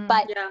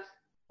 But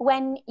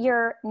when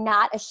you're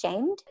not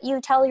ashamed, you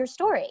tell your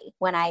story.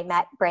 When I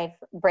met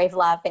Brave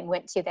Love and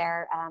went to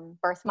their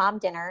birth mom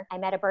dinner, I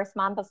met a birth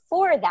mom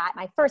before that,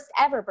 my first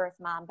ever birth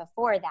mom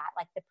before that,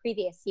 like the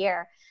previous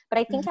year. But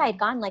I think I had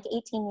gone like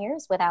 18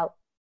 years without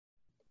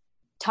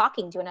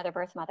talking to another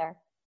birth mother.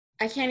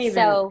 I can't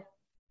even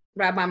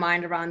wrap my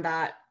mind around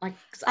that. Like,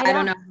 I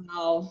don't know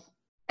how.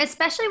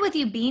 Especially with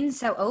you being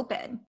so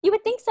open. You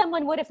would think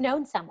someone would have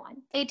known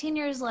someone. 18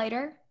 years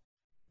later?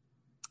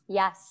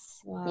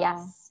 Yes. Wow.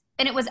 Yes.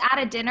 And it was at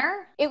a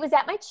dinner? It was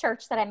at my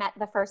church that I met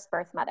the first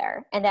birth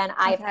mother. And then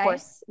I, of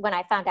course, when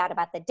I found out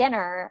about the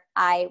dinner,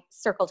 I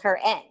circled her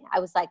in. I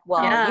was like,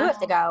 well, you have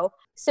to go.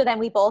 So then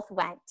we both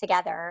went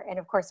together. And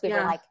of course, we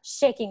were like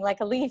shaking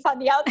like a leaf on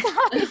the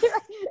outside.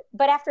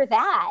 But after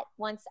that,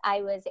 once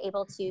I was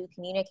able to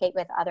communicate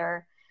with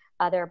other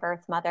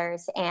birth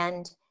mothers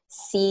and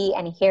see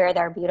and hear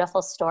their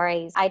beautiful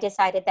stories, I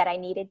decided that I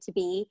needed to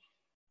be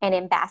an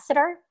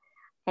ambassador.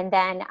 And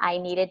then I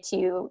needed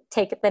to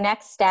take the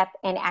next step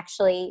and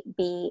actually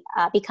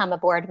become a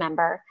board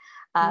member,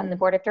 the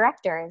board of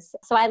directors.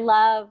 So I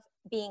love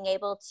being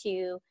able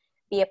to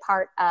be a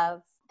part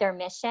of their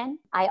mission.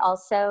 I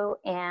also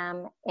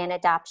am an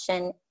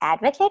adoption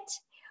advocate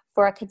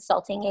for a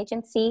consulting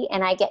agency,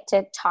 and I get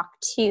to talk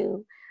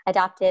to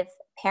adoptive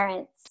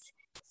parents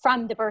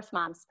from the birth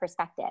mom's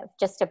perspective,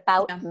 just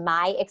about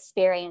my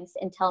experience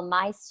and tell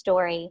my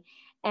story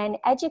and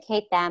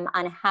educate them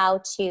on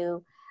how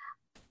to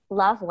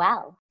love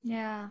well.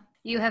 Yeah.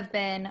 You have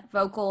been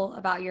vocal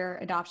about your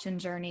adoption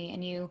journey,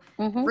 and you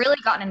really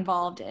gotten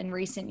involved in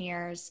recent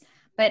years.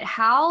 But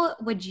how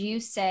would you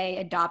say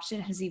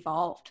adoption has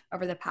evolved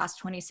over the past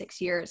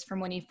 26 years from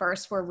when you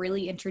first were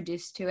really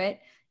introduced to it,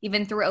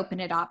 even through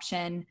open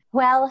adoption?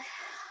 Well,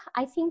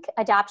 I think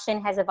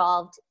adoption has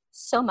evolved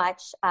so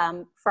much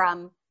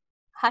from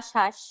hush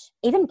hush,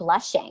 even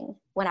blushing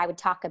when I would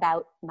talk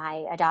about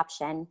my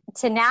adoption,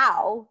 to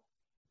now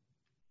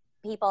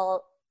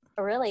people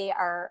really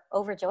are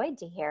overjoyed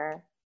to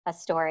hear a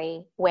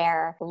story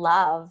where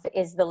love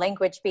is the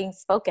language being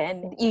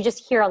spoken. You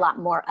just hear a lot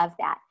more of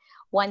that.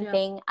 One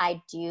thing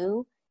I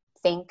do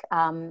think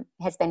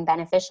has been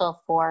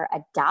beneficial for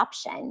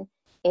adoption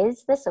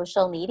is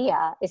social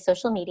media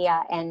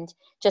and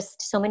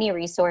just so many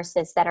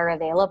resources that are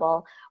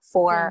available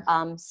for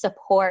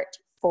support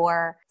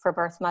for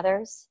birth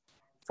mothers,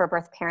 for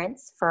birth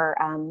parents, for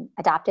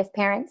adoptive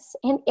parents,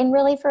 and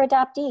really for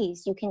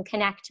adoptees. You can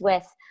connect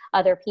with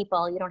other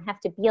people. You don't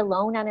have to be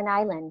alone on an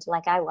island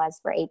like I was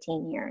for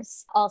 18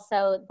 years.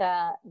 Also,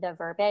 the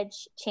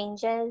verbiage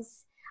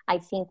changes. I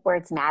think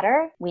words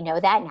matter. We know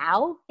that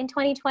now in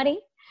 2020,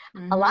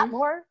 a lot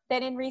more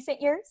than in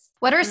recent years.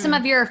 What are some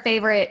of your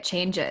favorite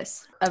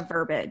changes of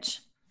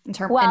verbiage in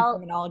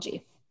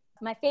terminology?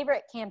 My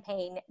favorite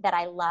campaign that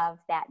I love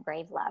that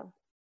Brave Love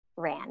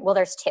ran, well,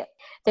 there's two.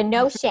 The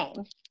no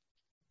shame.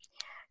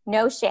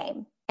 No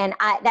shame. And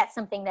that's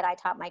something that I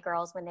taught my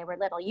girls when they were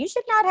little. You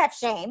should not have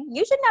shame.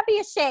 You should not be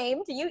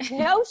ashamed.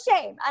 No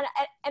shame.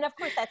 And of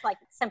course, that's like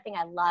something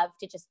I love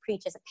to just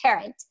preach as a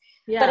parent,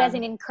 but as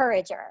an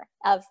encourager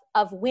of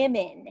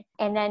women.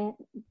 And then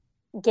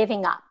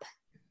giving up.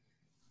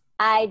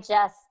 I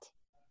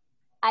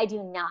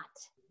do not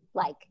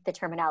like the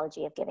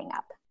terminology of giving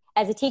up.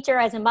 As a teacher,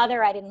 as a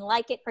mother, I didn't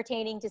like it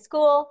pertaining to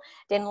school,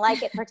 didn't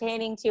like it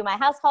pertaining to my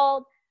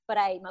household, but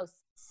I most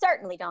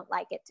certainly don't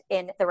like it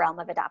in the realm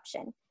of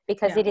adoption,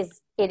 because it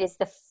is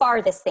the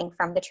farthest thing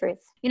from the truth.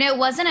 It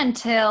wasn't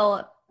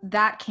until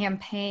that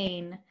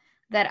campaign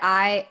that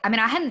I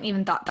hadn't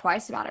even thought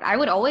twice about it. I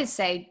would always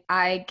say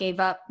I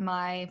gave up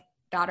my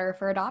daughter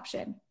for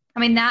adoption.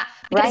 When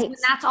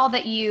that's all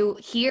that you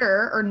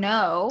hear or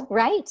know.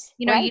 Right.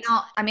 You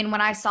don't,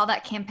 when I saw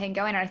that campaign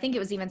going, and I think it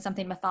was even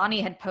something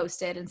Mathani had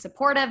posted in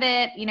support of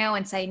it,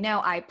 and say, no,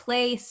 I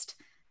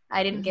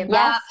didn't give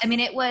up.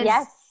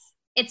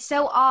 It's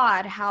so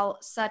odd how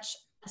such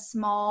a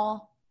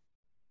small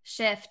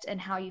shift in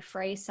how you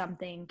phrase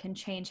something can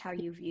change how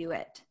you view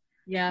it.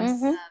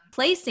 Yes.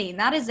 Placing,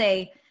 that is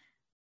a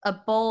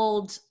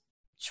bold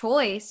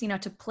choice,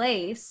 to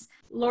place.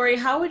 Lori,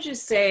 how would you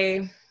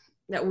say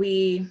that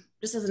we,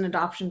 just as an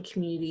adoption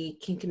community,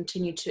 can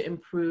continue to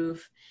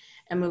improve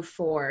and move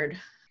forward?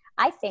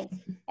 I think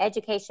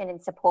education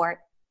and support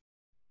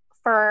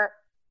for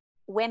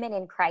women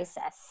in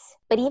crisis,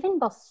 but even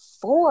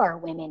before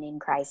women in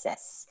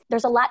crisis,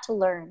 there's a lot to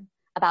learn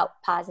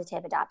about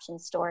positive adoption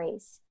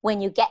stories.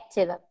 When you get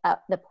to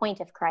the point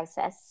of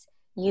crisis,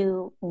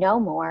 you know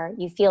more,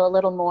 you feel a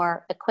little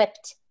more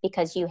equipped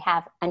because you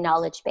have a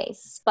knowledge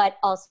base. But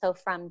also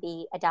from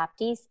the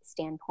adoptee's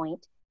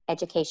standpoint,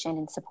 education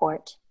and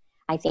support.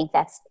 I think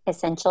that's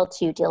essential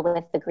to deal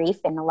with the grief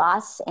and the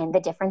loss and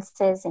the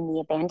differences and the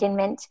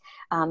abandonment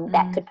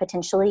that could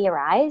potentially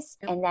arise.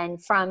 And then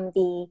from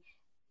the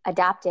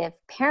adoptive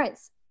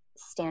parents'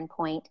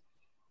 standpoint,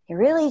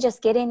 really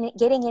just getting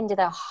into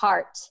the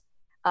heart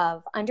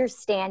of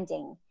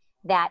understanding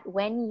that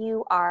when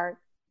you are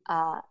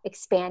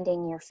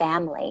expanding your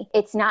family,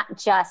 it's not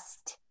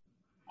just,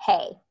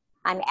 hey,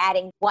 I'm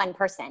adding one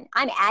person.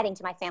 I'm adding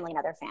to my family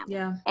another family.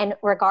 Yeah. And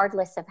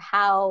regardless of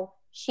how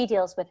she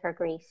deals with her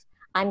grief,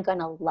 I'm going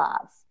to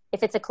love.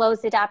 If it's a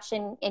closed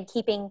adoption, and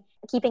keeping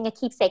a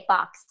keepsake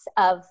box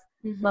of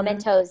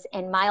mementos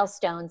and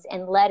milestones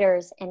and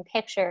letters and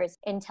pictures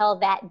until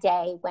that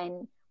day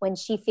when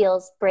she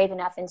feels brave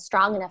enough and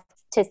strong enough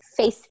to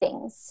face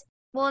things.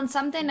 Well, and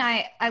something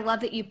I love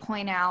that you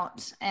point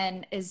out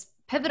and is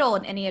pivotal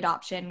in any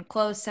adoption,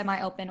 closed,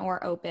 semi-open,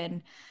 or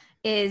open,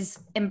 is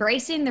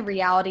embracing the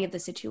reality of the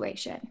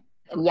situation.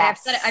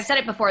 Yes. I've said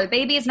it before. The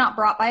baby is not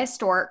brought by a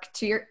stork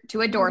to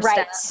a doorstep.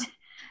 Right.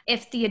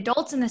 If the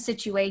adults in the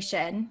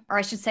situation, or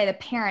I should say the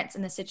parents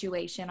in the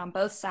situation on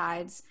both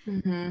sides,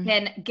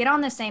 can get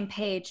on the same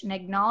page and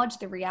acknowledge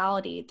the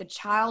reality, the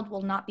child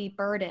will not be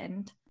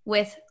burdened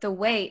with the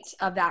weight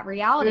of that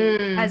reality,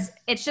 because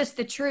it's just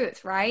the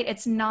truth, right?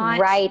 It's not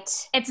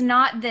It's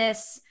not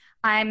this,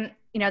 the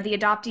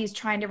adoptee is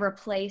trying to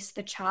replace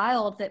the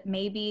child that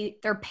maybe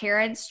their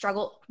parents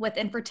struggle with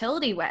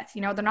infertility with.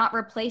 They're not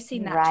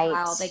replacing that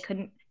child. They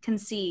couldn't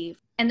conceive.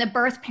 And the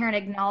birth parent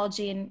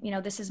acknowledging,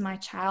 this is my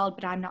child,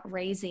 but I'm not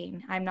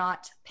raising, I'm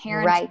not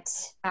parenting. Right.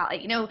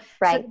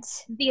 Right.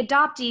 So the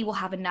adoptee will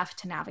have enough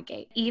to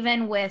navigate,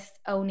 even with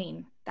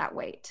owning that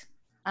weight.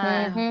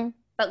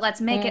 But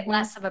let's make it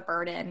less of a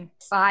burden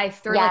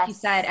through, like you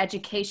said,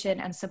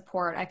 education and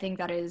support. I think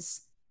that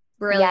is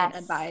brilliant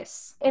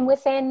advice. And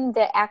within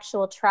the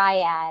actual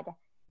triad,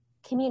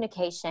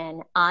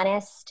 communication,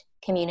 honest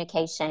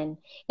communication.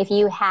 If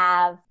you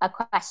have a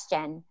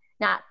question,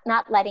 not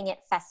letting it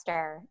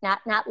fester,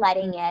 not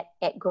letting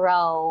it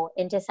grow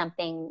into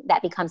something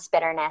that becomes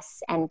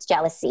bitterness and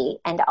jealousy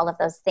and all of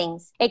those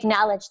things.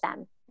 Acknowledge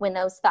them when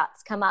those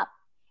thoughts come up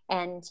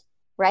and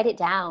write it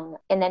down,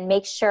 and then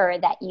make sure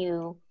that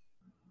you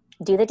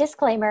do the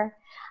disclaimer.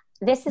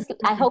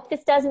 I hope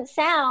this doesn't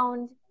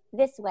sound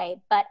this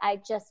way, but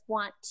I just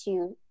want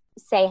to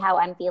say how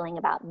I'm feeling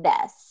about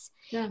this.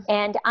 Yeah.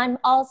 And on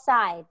all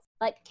sides,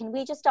 like, can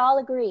we just all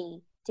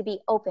agree to be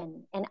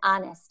open and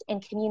honest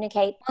and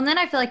communicate? And then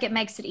I feel like it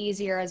makes it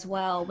easier as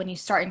well when you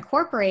start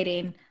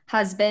incorporating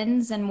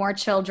husbands and more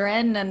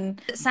children.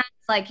 And it sounds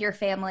like your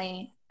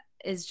family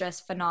is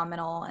just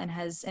phenomenal and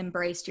has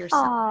embraced your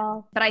son.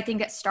 Aww. But I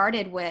think it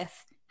started with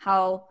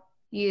how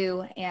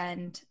you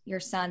and your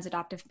son's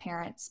adoptive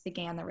parents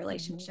began the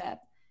relationship.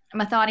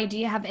 Mathani, do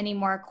you have any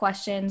more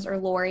questions? Or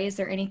Lori, is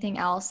there anything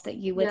else that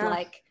you would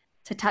like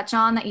to touch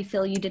on that you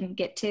feel you didn't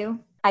get to?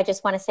 I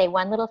just want to say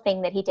one little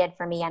thing that he did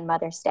for me on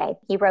Mother's Day.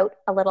 He wrote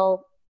a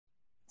little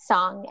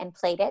song and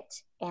played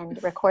it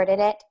and recorded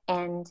it.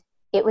 And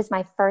it was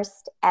my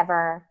first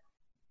ever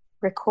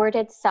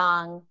recorded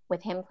song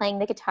with him playing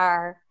the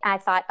guitar. I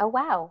thought, oh,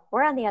 wow,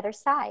 we're on the other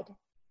side.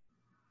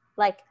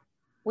 Like,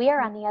 we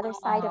are on the other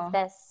side of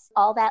this.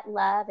 All that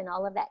love and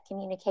all of that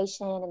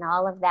communication and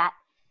all of that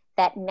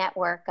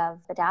network of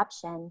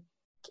adoption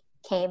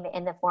came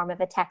in the form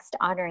of a text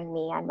honoring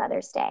me on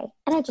Mother's Day.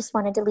 And I just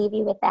wanted to leave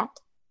you with that.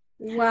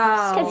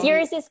 Wow. Because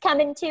yours is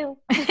coming too.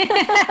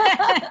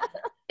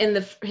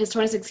 In his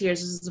 26 years,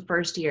 this is the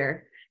first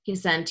year he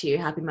sent you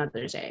Happy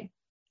Mother's Day.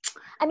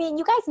 I mean,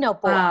 you guys know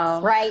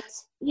boys, right?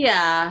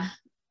 Yeah.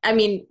 I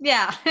mean,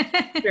 yeah.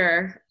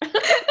 Sure.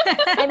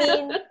 I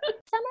mean,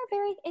 some are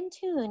very in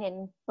tune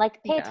and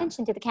like pay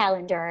attention to the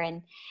calendar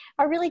and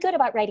are really good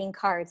about writing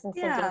cards and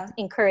sending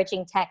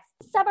encouraging texts.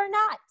 Some are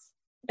not.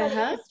 But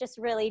it's just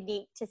really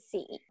neat to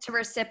see. To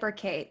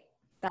reciprocate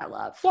that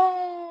love.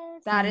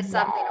 Yes. That is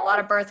something a lot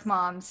of birth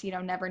moms,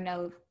 never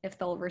know if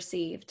they'll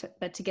receive.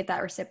 But to get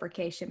that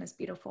reciprocation is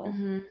beautiful.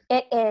 Mm-hmm.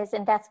 It is.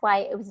 And that's why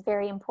it was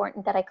very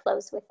important that I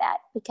close with that,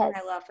 because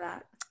I love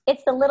that.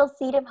 It's the little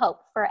seed of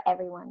hope for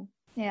everyone.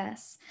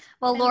 Yes.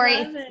 Well,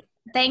 Lori,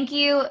 thank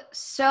you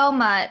so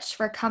much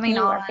for coming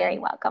on. You are very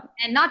welcome.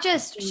 And not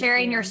just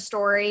sharing your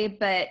story,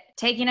 but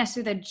taking us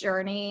through the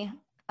journey.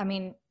 I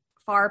mean,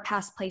 far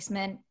past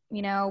placement,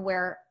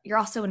 where you're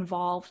also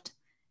involved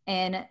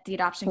in the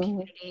adoption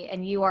community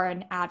and you are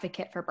an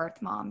advocate for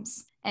birth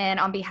moms. And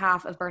on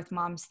behalf of birth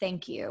moms,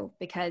 thank you,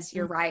 because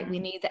you're right. We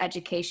need the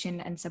education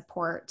and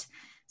support.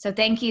 So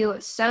thank you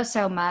so,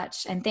 so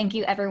much. And thank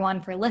you everyone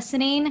for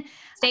listening.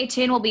 Stay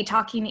tuned. We'll be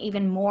talking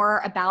even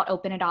more about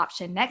open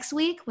adoption next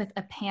week with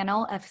a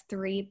panel of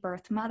 3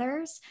 birth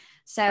mothers.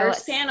 So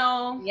first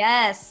panel.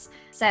 Yes.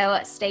 So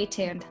stay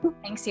tuned.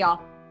 Thanks, y'all.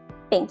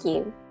 Thank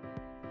you.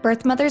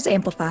 Birth Mothers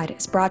Amplified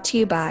is brought to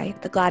you by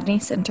the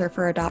Gladney Center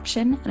for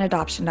Adoption and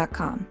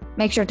Adoption.com.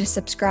 Make sure to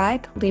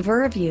subscribe, leave a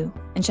review,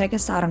 and check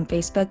us out on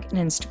Facebook and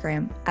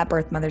Instagram at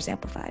Birth Mothers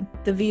Amplified.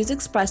 The views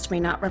expressed may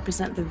not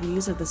represent the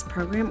views of this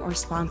program or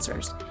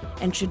sponsors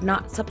and should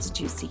not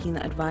substitute seeking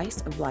the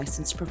advice of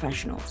licensed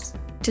professionals.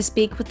 To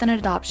speak with an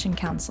adoption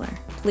counselor,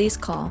 please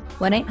call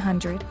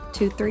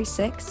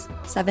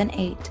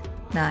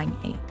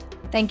 1-800-236-7898.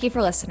 Thank you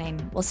for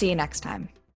listening. We'll see you next time.